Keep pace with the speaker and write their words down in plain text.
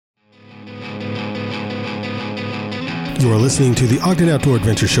You are listening to the Ogden Outdoor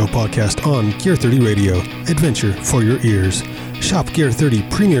Adventure Show podcast on Gear 30 Radio. Adventure for your ears. Shop Gear 30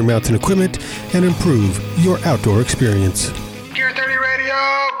 premier mountain equipment and improve your outdoor experience. Gear 30 Radio!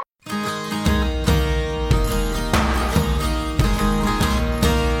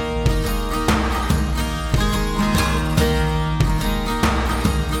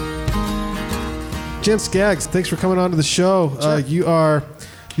 Jen Skaggs, thanks for coming on to the show. Sure. You are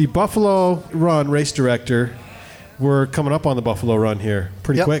the Buffalo Run race director. We're coming up on the Buffalo Run here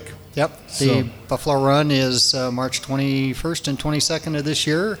pretty quick. Yep. The Buffalo Run is March 21st and 22nd of this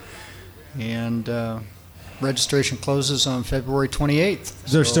year, and registration closes on February 28th.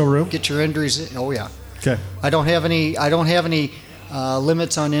 Is there still room? Get your entries in. Oh yeah. Okay. I don't have any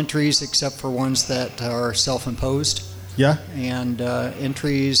limits on entries except for ones that are self-imposed. Yeah. And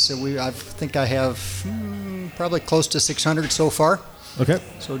entries, I think I have probably close to 600 so far. Okay.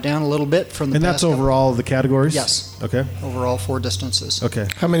 So down a little bit from the And that's overall the categories? Yes. Okay. Overall 4 distances. Okay.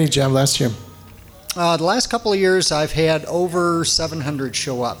 How many did you have last year? The last couple of years, I've had over 700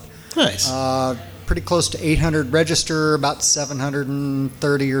 show up. Nice. Pretty close to 800 register, about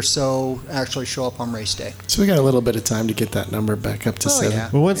 730 or so actually show up on race day. So we got a little bit of time to get that number back up to 7. Yeah.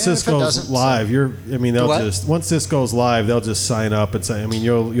 Well, once this goes live, once this goes live, they'll just sign up and say,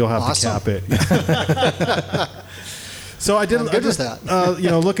 you'll have awesome. to cap it. So I did. I'm good with that.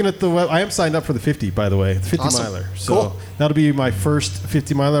 Looking at the web, I am signed up for the 50, by the way, the 50 awesome. miler. So cool. That'll be my first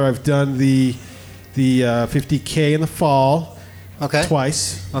 50 miler. I've done the 50K in the fall. Okay.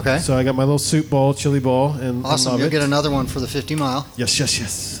 Twice. Okay. So I got my little soup bowl, chili bowl, and awesome. You'll get another one for the 50 mile. Yes.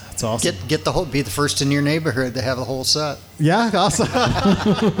 That's awesome. Be the first in your neighborhood to have the whole set. Yeah, awesome.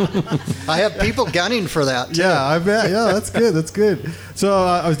 I have people gunning for that too. Yeah, I bet. Yeah, that's good. That's good. So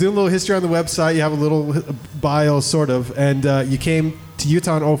I was doing a little history on the website. You have a little bio, sort of, and you came to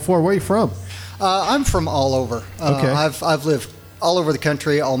Utah in 04. Where are you from? I'm from all over. Okay. I've lived all over the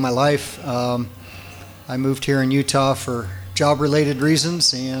country all my life. I moved here in Utah for job-related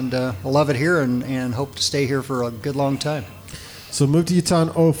reasons, and I love it here and hope to stay here for a good long time. So moved to Utah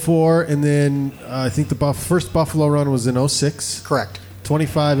in 04, and then I think the first Buffalo Run was in 06. Correct.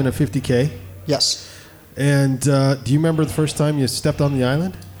 25 and a 50K. Yes. And do you remember the first time you stepped on the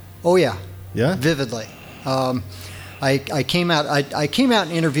island? Oh yeah. Yeah? Vividly. I came out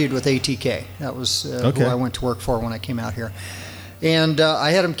and interviewed with ATK. That was who I went to work for when I came out here. And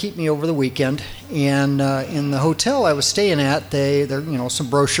I had them keep me over the weekend. And in the hotel I was staying at, there some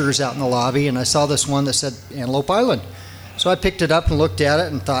brochures out in the lobby, and I saw this one that said Antelope Island. So I picked it up and looked at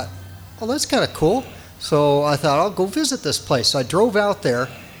it and thought, oh, that's kind of cool. So I thought, I'll go visit this place. So I drove out there,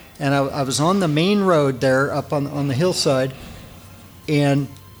 and I was on the main road there up on the hillside, and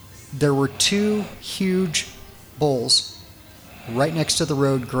there were 2 huge bulls right next to the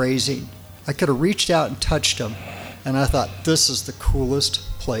road grazing. I could have reached out and touched them. And I thought, this is the coolest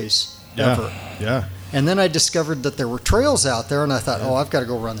place ever. Yeah. And then I discovered that there were trails out there, and I thought, I've got to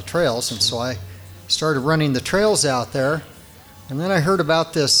go run the trails. And so I started running the trails out there. And then I heard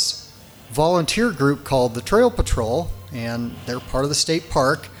about this volunteer group called the Trail Patrol, and they're part of the state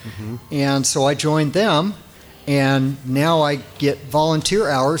park. Mm-hmm. And so I joined them, and now I get volunteer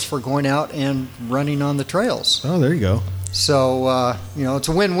hours for going out and running on the trails. Oh, there you go. So, it's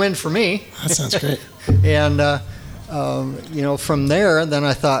a win-win for me. That sounds great. And, from there, then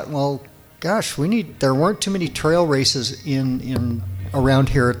I thought, well, gosh, there weren't too many trail races in around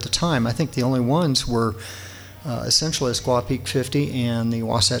here at the time. I think the only ones were essentially the Squaw Peak 50 and the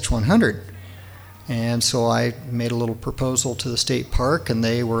Wasatch 100. And so I made a little proposal to the state park, and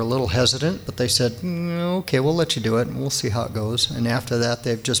they were a little hesitant, but they said, okay, we'll let you do it, and we'll see how it goes. And after that,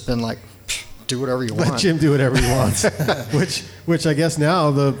 they've just been like, do whatever you want. Let Jim do whatever he wants. which I guess now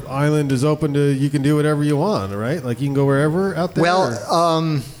the island is open to, you can do whatever you want, right? Like you can go wherever out there?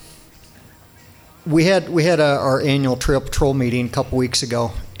 Well, we had our annual Trail Patrol meeting a couple weeks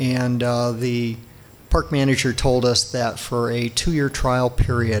ago, and the park manager told us that for a 2-year trial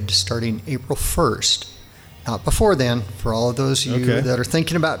period starting April 1st, not before then, for all of those of you that are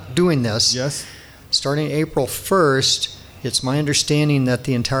thinking about doing this, yes, starting April 1st, it's my understanding that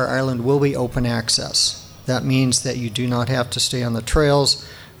the entire island will be open access. That means that you do not have to stay on the trails,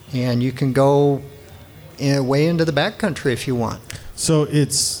 and you can go way into the backcountry if you want. So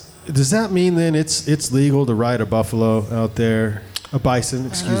does that mean then it's legal to ride a buffalo out there, a bison,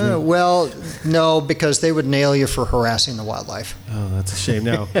 excuse me? Well, no, because they would nail you for harassing the wildlife. Oh, that's a shame.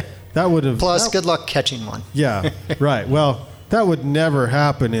 Now, that would have... Plus, good luck catching one. Yeah, right. Well, that would never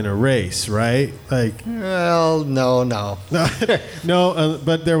happen in a race, right? Well, no. No,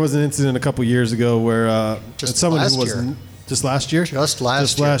 but there was an incident a couple years ago where Just someone last who was year. Just last year? Just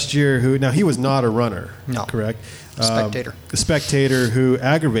last year. Who now he was not a runner. No. Correct. Spectator. A spectator who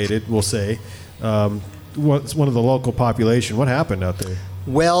aggravated, we'll say, was one of the local population. What happened out there?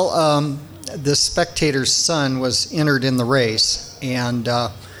 Well, the spectator's son was entered in the race, and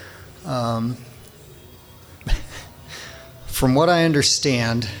from what I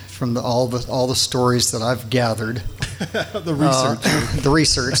understand, from all the stories that I've gathered, the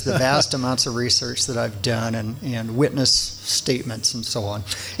vast amounts of research that I've done, and witness statements and so on.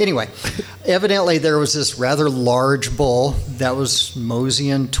 Anyway, evidently there was this rather large bull that was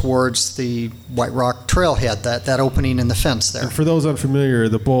moseying towards the White Rock trailhead, that opening in the fence there. And for those unfamiliar,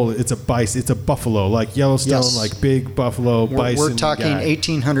 the bull, it's a bison, it's a buffalo, like Yellowstone, yes. Like big buffalo bison. We're talking guy.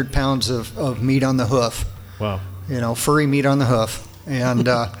 1,800 pounds of meat on the hoof. Wow. Furry meat on the hoof. And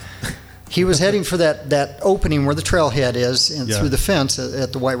he was heading for that opening where the trailhead is, and through the fence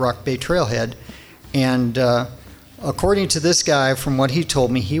at the White Rock Bay trailhead. And according to this guy, from what he told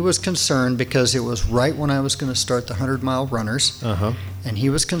me, he was concerned because it was right when I was going to start the 100-mile runners. Uh-huh. And he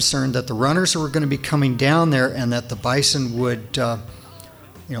was concerned that the runners were going to be coming down there and that the bison would,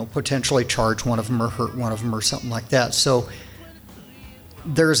 potentially charge one of them or hurt one of them or something like that. So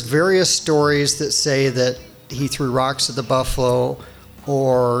there's various stories that say that he threw rocks at the buffalo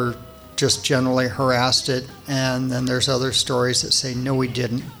or just generally harassed it, and then there's other stories that say no, he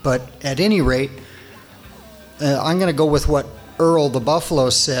didn't. But at any rate, I'm going to go with what Earl the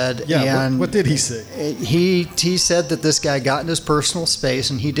buffalo said. Yeah, and what did he say? He said that this guy got in his personal space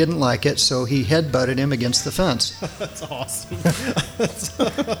and he didn't like it, so he headbutted him against the fence. That's awesome.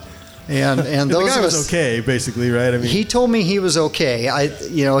 And the those guy of was us, okay, basically, right? I mean, he told me he was okay.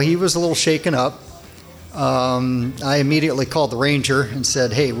 He was a little shaken up. I immediately called the ranger and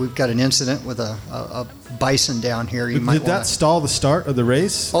said, "Hey, we've got an incident with a bison down here. Did that stall the start of the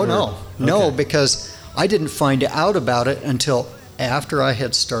race? Oh, or? No, Okay. because I didn't find out about it until after I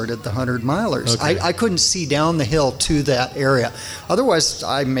had started the 100-milers. Okay. I couldn't see down the hill to that area. Otherwise,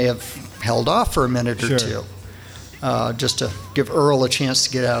 I may have held off for a minute or two, just to give Earl a chance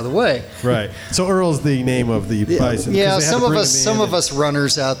to get out of the way. Right. So Earl's the name of the bison. Yeah, some of us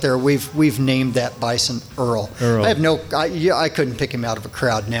runners out there, we've named that bison Earl. I couldn't pick him out of a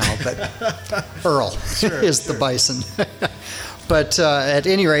crowd now, but Earl is the bison. But at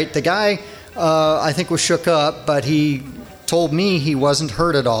any rate, the guy I think was shook up, but he told me he wasn't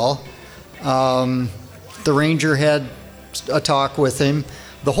hurt at all. The ranger had a talk with him.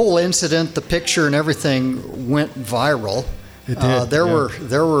 The whole incident, the picture and everything went viral. It did. There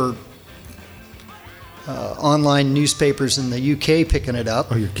were online newspapers in the UK picking it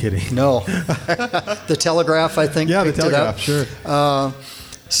up. Oh, you're kidding. No. The Telegraph, I think, Yeah, the picked it up. Telegraph, sure.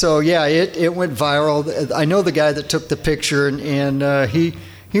 So, yeah, it went viral. I know the guy that took the picture, and he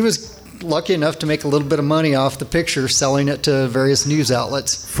was lucky enough to make a little bit of money off the picture, selling it to various news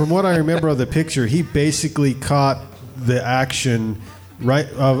outlets. From what I remember of the picture, he basically caught the action right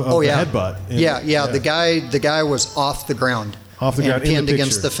of the headbutt. Yeah. The guy was off the ground. Off the ground, and pinned in the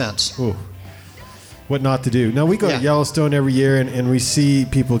against the fence. Ooh. What not to do. Now, we go to Yellowstone every year, and we see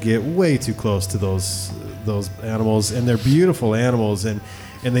people get way too close to those animals, and they're beautiful animals, and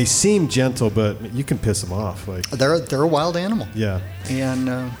they seem gentle, but you can piss them off. Like they're a wild animal. Yeah. And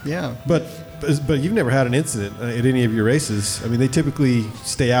But you've never had an incident at any of your races. I mean, they typically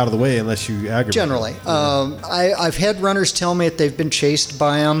stay out of the way unless you aggravate. Generally, I've had runners tell me that they've been chased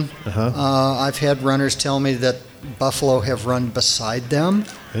by them. Uh-huh. I've had runners tell me that buffalo have run beside them.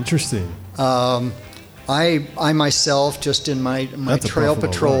 Interesting. I myself, just in my trail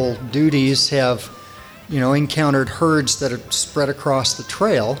patrol run. duties, have encountered herds that have spread across the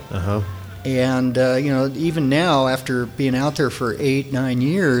trail. Uh-huh. And, even now, after being out there for 8-9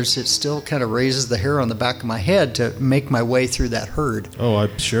 years, it still kind of raises the hair on the back of my head to make my way through that herd. Oh,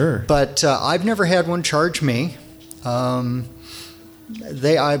 I'm sure. But I've never had one charge me.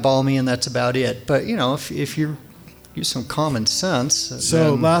 They eyeball me, and that's about it. But, if you use some common sense.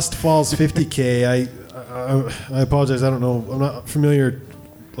 So last fall's 50K, I apologize, I don't know, I'm not familiar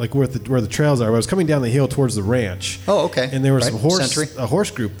like where the trails are. I was coming down the hill towards the ranch. Oh, okay. And there was a Century.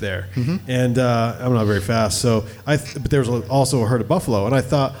 horse group there, Mm-hmm. and I'm not very fast, so but there was also a herd of buffalo, and I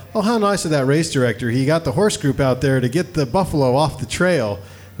thought, oh, how nice of that race director. He got the horse group out there to get the buffalo off the trail,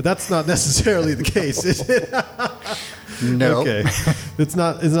 but that's not necessarily the case, is it? No. Okay. It's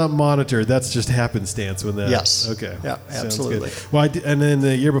not monitored. That's just happenstance when that. Yes. Okay. Yeah, Sounds absolutely. good. Well, and then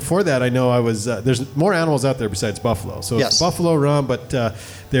the year before that, I know I was. There's more animals out there besides buffalo. So it's buffalo run, but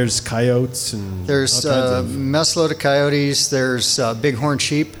there's coyotes and there's all kinds of mess-load of coyotes. There's bighorn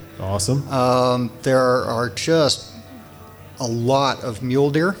sheep. awesome. There are just a lot of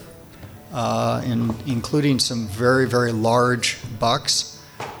mule deer. including some very, very large bucks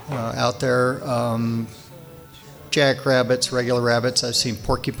out there. Jackrabbits, regular rabbits. I've seen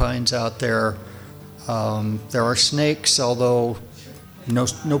porcupines out there. There are snakes, although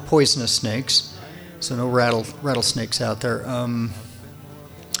no poisonous snakes, so no rattlesnakes out there.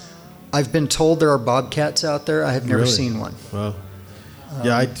 I've been told there are bobcats out there. I have never seen one. Wow.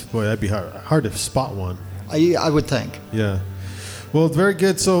 Yeah, that'd be hard to spot one. I would think. Yeah. Well, very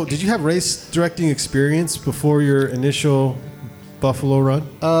good. So, did you have race directing experience before your initial Buffalo run?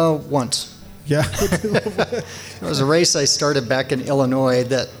 Once. Yeah. It was a race I started back in Illinois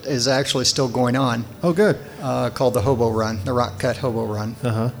that is actually still going on. Oh, good. Called the Hobo Run, the Rock Cut Hobo Run.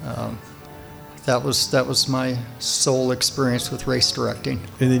 That was my sole experience with race directing.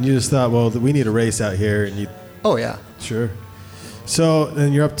 And then you just thought, well, we need a race out here, and you. Oh yeah. Sure. So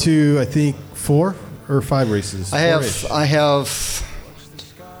then you're up to, I think, 4 or 5 races. I have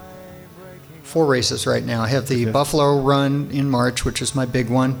 4 races right now. I have the Buffalo Run in March, which is my big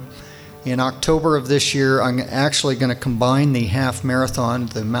one. In October of this year, I'm actually going to combine the half marathon,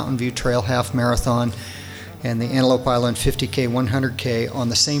 the Mountain View Trail half marathon, and the Antelope Island 50K, 100K on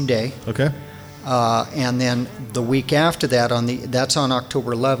the same day. Okay. And then the week after that, that's on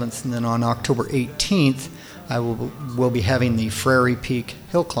October 11th, and then on October 18th, I will be having the Frary Peak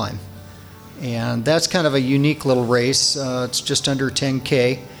Hill Climb. And that's kind of a unique little race. It's just under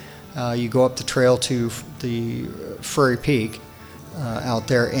 10K. You go up the trail to the Frary Peak. Out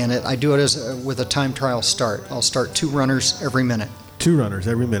there, and I do it with a time trial start. I'll start 2 runners every minute. 2 runners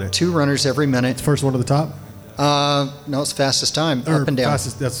every minute. 2 runners every minute. First one to the top? No, it's fastest time, up and down.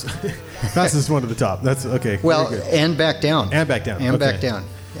 Fastest one to the top. That's okay. Well, and back down. And back down. And back down.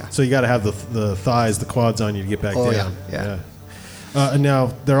 Yeah. So you got to have the thighs, the quads on you to get back down. Yeah. And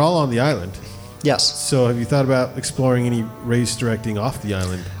now they're all on the island. Yes. So have you thought about exploring any race directing off the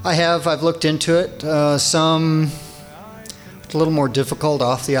island? I have. I've looked into it. Some. A little more difficult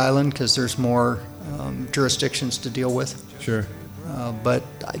off the island because there's more jurisdictions to deal with. Sure. But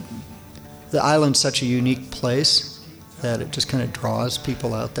the island's such a unique place that it just kind of draws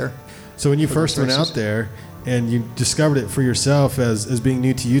people out there. So when you first went out there and you discovered it for yourself as being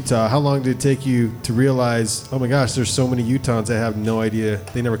new to Utah, how long did it take you to realize, oh my gosh, there's so many Utahns that have no idea,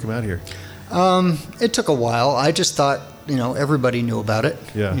 they never come out here? It took a while. I just thought, everybody knew about it.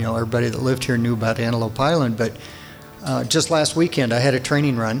 Yeah. Everybody that lived here knew about Antelope Island, but just last weekend, I had a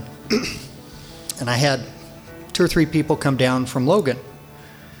training run, and I had 2 or 3 people come down from Logan.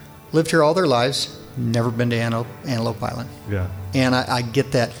 Lived here all their lives, never been to Antelope Island. Yeah. And I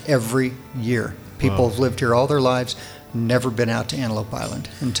get that every year. People have lived here all their lives, never been out to Antelope Island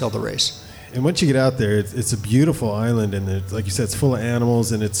until the race. And once you get out there, it's a beautiful island, and like you said, it's full of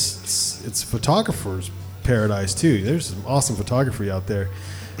animals, and it's photographers' paradise too. There's some awesome photography out there.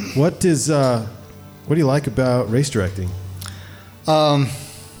 What do you like about race directing? I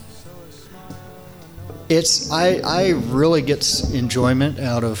really get enjoyment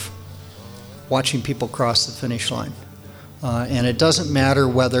out of watching people cross the finish line. And it doesn't matter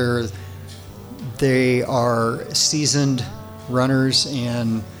whether they are seasoned runners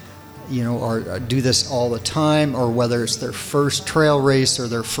and or do this all the time, or whether it's their first trail race or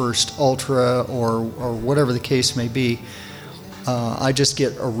their first ultra or whatever the case may be. I just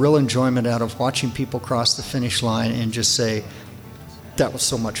get a real enjoyment out of watching people cross the finish line and just say, that was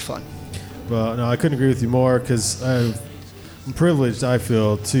so much fun. Well, no, I couldn't agree with you more, because I'm privileged, I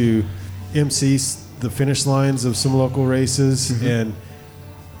feel, to MC the finish lines of some local races. Mm-hmm.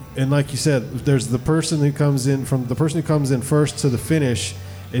 And like you said, there's the person who comes in first to the finish.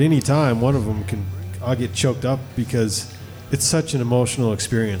 At any time, one of them I'll get choked up, because it's such an emotional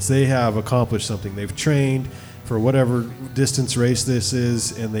experience. They have accomplished something. They've trained for whatever distance race this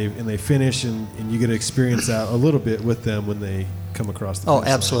is, and they finish, and you get to experience that a little bit with them when they come across the finish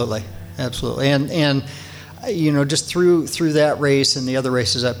line. Absolutely. And just through that race and the other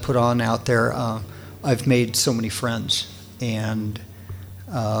races I put on out there, I've made so many friends, and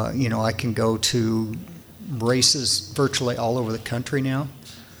I can go to races virtually all over the country now,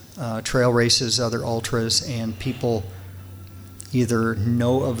 trail races, other ultras, and people either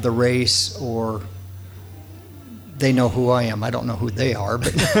know of the race or they know who I am. I don't know who they are,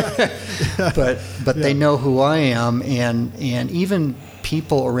 but but they know who I am, and even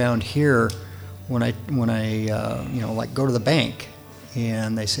people around here, when I like go to the bank,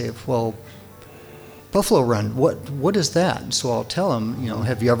 and they say, well, Buffalo Run, what is that? And so I'll tell them,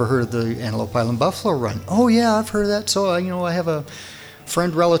 have you ever heard of the Antelope Island Buffalo Run? Oh yeah, I've heard of that. So I have a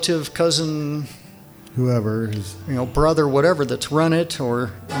friend, relative, cousin, whoever is, brother, whatever, that's run it,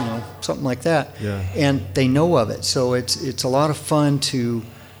 or something like that. Yeah. And they know of it. So it's a lot of fun to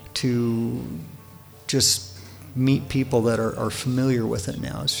to just meet people that are familiar with it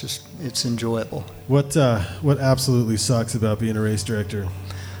now. It's enjoyable. What absolutely sucks about being a race director?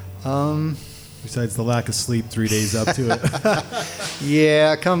 Besides the lack of sleep 3 days up to it.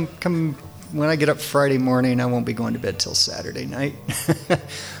 Yeah, come when I get up Friday morning, I won't be going to bed till Saturday night.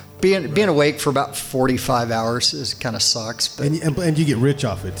 Being awake for about 45 hours kind of sucks. But and you get rich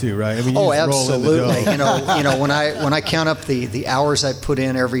off it too, right? I mean, you just roll in the absolutely. dough. You know, when I count up the hours I put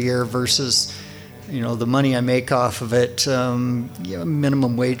in every year versus, the money I make off of it,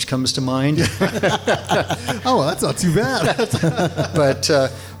 minimum wage comes to mind. Oh, well, that's not too bad. But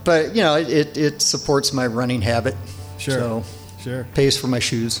it supports my running habit. Sure. So Sure. Pays for my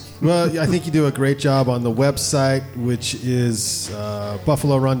shoes. Well, I think you do a great job on the website, which is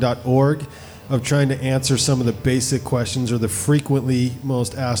buffalorun.org, of trying to answer some of the basic questions or the frequently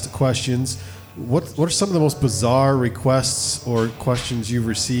most asked questions. What are some of the most bizarre requests or questions you've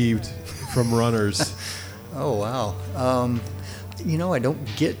received from runners? Oh, wow. I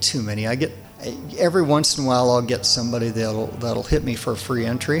don't get too many. I get every once in a while I'll get somebody that'll hit me for a free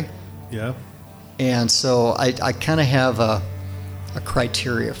entry. Yeah. And so I kind of have a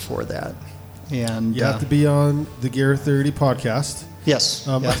criteria for that. And you have to be on the Gear 30 podcast. Yes.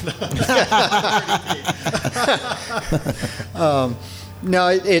 Yeah. No,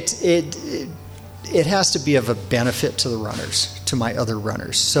 it has to be of a benefit to the runners, to my other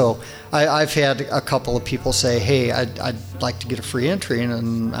runners. So I've had a couple of people say, hey, I'd like to get a free entry.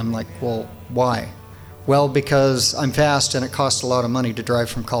 And I'm like, well, why? Well, because I'm fast and it costs a lot of money to drive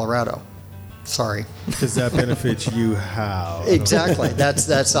from Colorado. Sorry. Because that benefits you how? Exactly.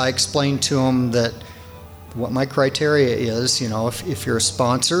 That's I explained to them that what my criteria is. If you're a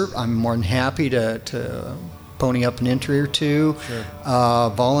sponsor, I'm more than happy to pony up an entry or two. Sure.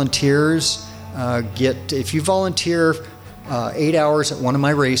 Volunteers, if you volunteer 8 hours at one of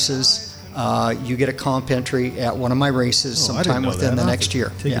my races, you get a comp entry at one of my races sometime within the next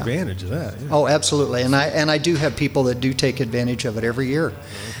year. Take advantage of that. Yeah. Oh, absolutely. And I do have people that do take advantage of it every year.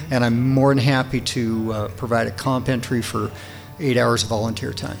 Mm-hmm. And I'm more than happy to provide a comp entry for 8 hours of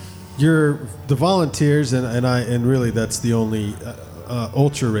volunteer time. The volunteers, and really that's the only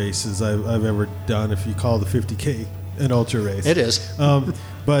ultra races I've ever done, if you call the 50K an ultra race. It is. But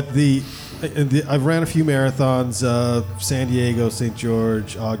I've ran a few marathons, San Diego, St.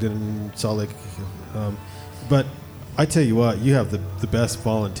 George, Ogden, Salt Lake. But I tell you what, you have the best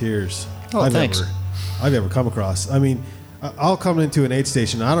volunteers thanks. I've ever come across. I mean, I'll come into an aid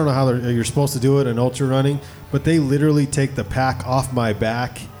station. I don't know how you're supposed to do it in ultra running, but they literally take the pack off my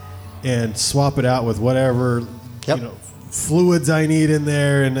back and swap it out with whatever fluids I need in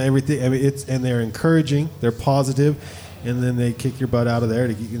there and everything. I mean, and they're encouraging, they're positive, and then they kick your butt out of there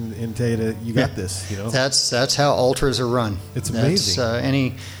and tell you you got this. That's how ultras are run. It's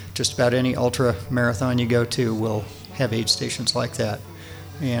amazing. Just about any ultra marathon you go to will have aid stations like that.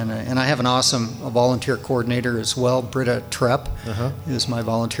 And I have an awesome volunteer coordinator as well. Britta Trepp is my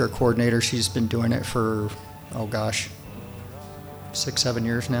volunteer coordinator. She's been doing it for 6-7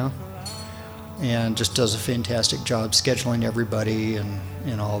 years now, and just does a fantastic job scheduling everybody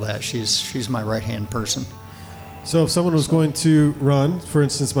and all that. She's my right-hand person. So if someone was going to run, for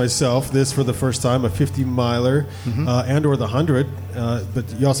instance, myself, this for the first time, a 50-miler and or the 100, but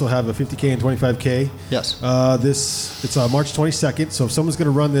you also have a 50K and 25K. Yes. It's March 22nd, so if someone's going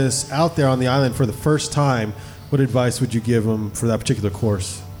to run this out there on the island for the first time, what advice would you give them for that particular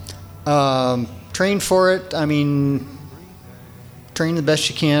course? Train for it. I mean, train the best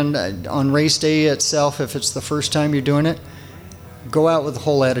you can. On race day itself, if it's the first time you're doing it, go out with the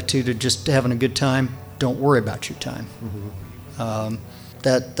whole attitude of just having a good time. Don't worry about your time. Mm-hmm.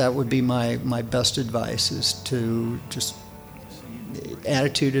 That would be my best advice, is to just,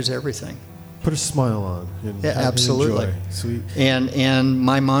 attitude is everything. Put a smile on. And absolutely. And enjoy. Sweet. And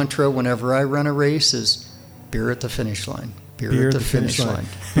my mantra whenever I run a race is beer at the finish line. Beer at the finish line.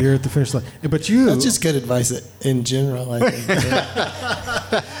 Beer at the finish line. But that's just good advice in general, I think.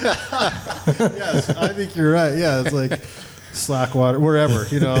 Yes, I think you're right. Yeah, it's like Slackwater, wherever,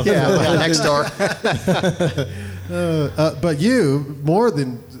 next door. But you, more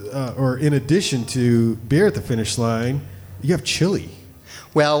than, or in addition to beer at the finish line, you have chili.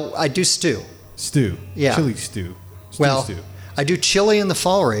 Well, I do stew. Yeah. Chili stew. Stew. I do chili in the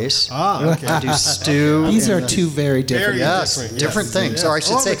fall race. Okay. I do stew. These are two very different. Different things. Yes. Or I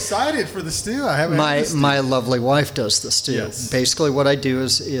should say, I'm excited for the stew. I haven't. My lovely wife does the stew. Yes. Basically, what I do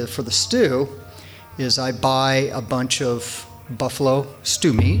is for the stew, is I buy a bunch of buffalo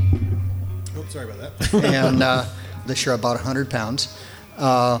stew meat. Oh, sorry about that. And this year I bought 100 pounds.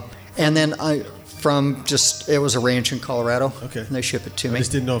 And then it was a ranch in Colorado. Okay. And they ship it to I me.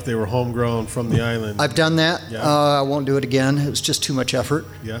 just didn't know if they were homegrown from the island. I've done that. Yeah. I won't do it again. It was just too much effort.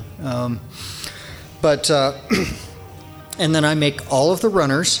 Yeah. And then I make all of the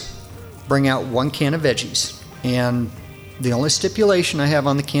runners bring out 1 can of veggies. And the only stipulation I have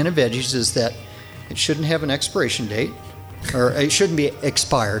on the can of veggies is that it shouldn't have an expiration date, or it shouldn't be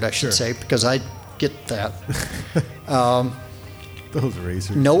expired, I should say, because I get that. Those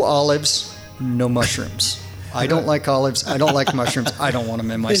racers. No olives, no mushrooms. I don't like olives. I don't like mushrooms. I don't want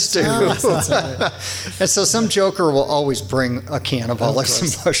them in my stew. And so some joker will always bring a can of olives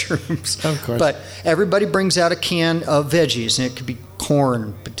and mushrooms. Of course. But everybody brings out a can of veggies, and it could be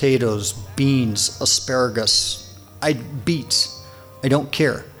corn, potatoes, beans, asparagus, beets. I don't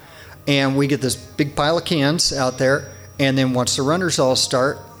care. And we get this big pile of cans out there, and then once the runners all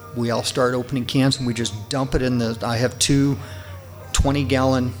start, we all start opening cans, and we just dump it in I have 2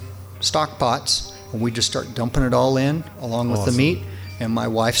 20-gallon stock pots, and we just start dumping it all in along with the meat, and my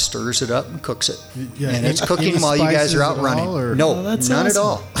wife stirs it up and cooks it. Yeah, and it's cooking while you guys are out running. No, none at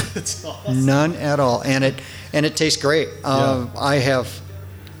all. That's awesome. None at all. And it tastes great. I have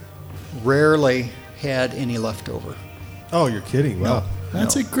rarely had any leftover. Oh, you're kidding. Wow.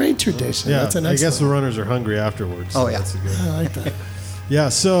 That's a great tradition. Yeah, That's an I guess the excellent. runners are hungry afterwards. Oh, yeah. That's a good. I like that. Yeah,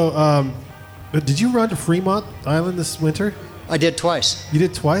 so did you run to Fremont Island this winter? I did twice. You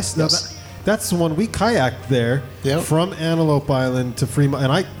did twice? Now, Yes. that's the one we kayaked there Yep. from Antelope Island to Fremont.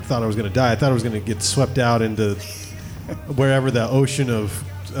 And I thought I was going to die. I thought I was going to get swept out into wherever the ocean of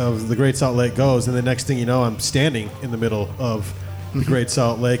the Great Salt Lake goes. And the next thing you know, I'm standing in the middle of the Great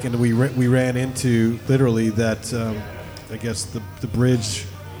Salt Lake. And we ran into literally that, I guess, the bridge.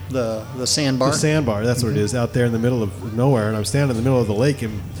 The sandbar. The sandbar, that's what it is, out there in the middle of nowhere. And I'm standing in the middle of the lake,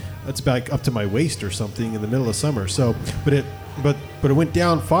 and it's back up to my waist or something in the middle of summer. So, but it went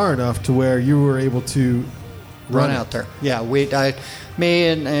down far enough to where you were able to run out there. Yeah, me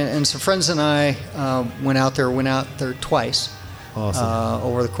and some friends and I went out there twice. Awesome.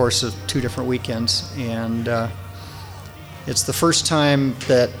 Over the course of 2 different weekends, and it's the first time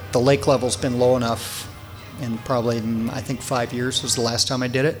that the lake level's been low enough. In probably, I think 5 years was the last time I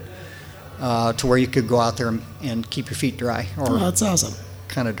did it, to where you could go out there and keep your feet dry, or that's awesome.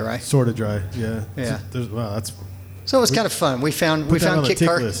 kind of dry. Sort of dry, yeah. Yeah. Wow, that's. So it was kind of fun. We found that on the tick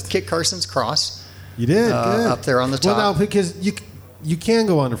list. Kit Carson's cross. You did good. Up there on the top. Well, now because you can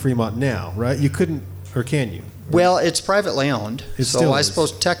go on to Fremont now, right? You couldn't, or can you? Well, it's privately owned, It so still I is.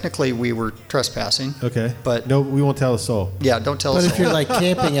 suppose technically we were trespassing. Okay, But no, we won't tell a soul. yeah, don't tell But us. if you're like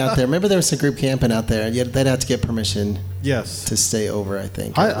camping out there, remember there was a group camping out there, and they'd have to get permission Yes. to stay over. I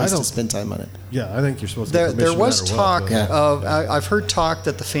think, I at least don't- to spend time on it. Yeah, I think you're supposed to. Get There permission was no matter what, talk but- Yeah. of, I've heard talk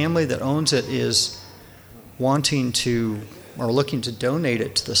that the family that owns it is wanting to, or looking to donate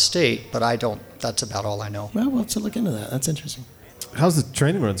it to the state, but I don't, that's about all I know. Well, we'll have to look into that. That's interesting. How's the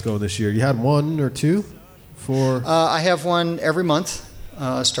training runs going this year? You had 1 or 2 for. I have one every month,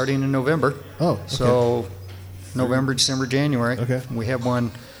 starting in November. Oh, okay. So November, December, January. Okay. We had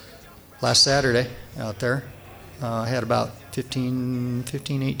one last Saturday out there. I had about 15,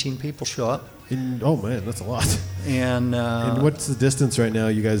 18 people show up. Oh man, that's a lot. And what's the distance right now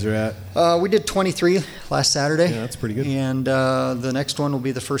you guys are at? we did 23 last Saturday. Yeah, that's pretty good. And the next one will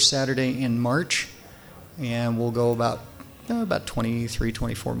be the first Saturday in March, and we'll go about 23,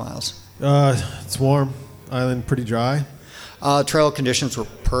 24 miles. It's warm. Island pretty dry. Trail conditions were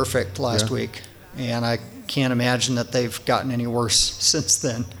perfect last week, and I can't imagine that they've gotten any worse since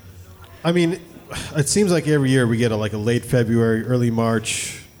then. I mean, it seems like every year we get a late February, early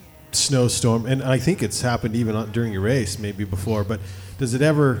March snowstorm, and I think it's happened even during your race, maybe before. But has it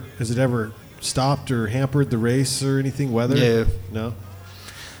ever stopped or hampered the race or anything? Weather? No.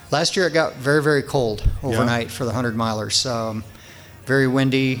 Last year it got very, very cold overnight for the 100 milers. Very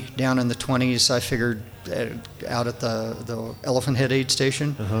windy, down in the 20s. I figured out at the Elephant Head aid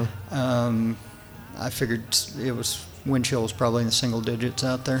station. I figured it was wind chill was probably in the single digits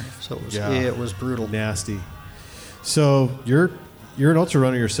out there, so it was brutal. Nasty. So you're an ultra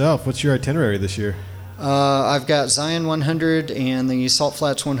runner yourself. What's your itinerary this year? I've got Zion 100 and the Salt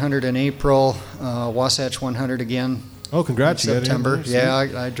Flats 100 in April, Wasatch 100 again. Oh, congrats! In You got it in September. there,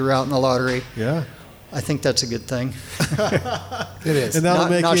 Yeah, I drew out in the lottery. Yeah. I think that's a good thing. It is. And that'll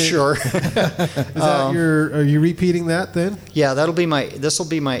make Not you, sure. Is that are you repeating that then? Yeah, this will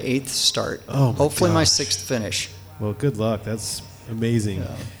be my 8th start. Oh, my hopefully my gosh. 6th finish. Well, good luck. That's amazing.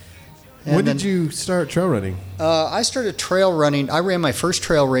 And When then, did you start trail running? I started trail running. I ran my first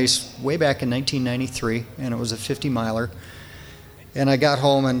trail race way back in 1993, and it was a 50 miler. And I got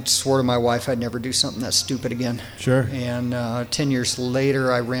home and swore to my wife I'd never do something that stupid again. Sure. And 10 years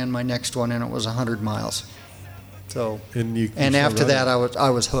later, I ran my next one, and it was 100 miles. So. And after that, I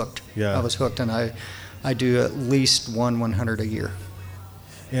was hooked. Yeah. I was hooked, and I do at least 100 a year.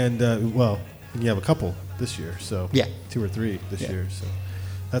 And you have a couple this year, so yeah, 2 or 3 this year. So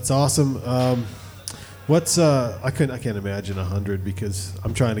that's awesome. I can't imagine 100 because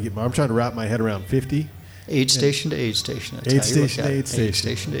I'm trying to wrap my head around 50. Aid station to aid station. Aid station to aid station. Aid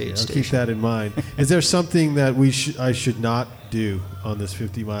station to aid station. I'll keep that in mind. Is there something that I should not do on this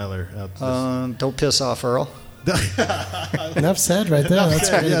 50 miler? Don't piss off Earl. Enough said right there. That's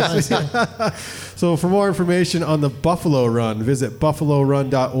pretty nice. Yeah. So for more information on the Buffalo Run, visit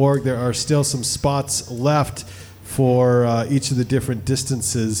buffalorun.org. There are still some spots left for each of the different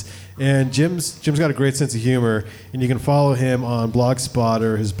distances. And Jim's got a great sense of humor, and you can follow him on Blogspot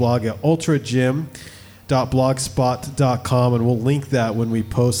or his blog at ultrajim.blogspot.com, and we'll link that when we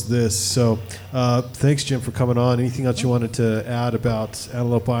post this. So thanks, Jim, for coming on. Anything else you wanted to add about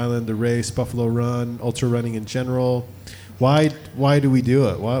Antelope Island, the race, Buffalo Run, ultra running in general? Why do we do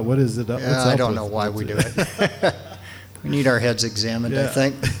it? What is it? I don't know why we do it. We need our heads examined, I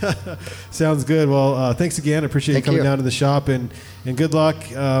think. Sounds good. Well, thanks again. I appreciate you coming down to the shop, and good luck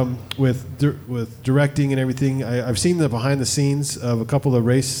with directing and everything. I've seen the behind the scenes of a couple of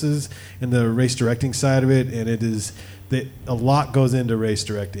races and the race directing side of it, and it is a lot goes into race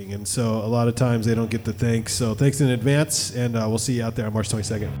directing, and so a lot of times they don't get the thanks. So thanks in advance, and we'll see you out there on March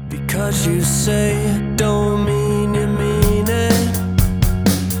 22nd. Because you say don't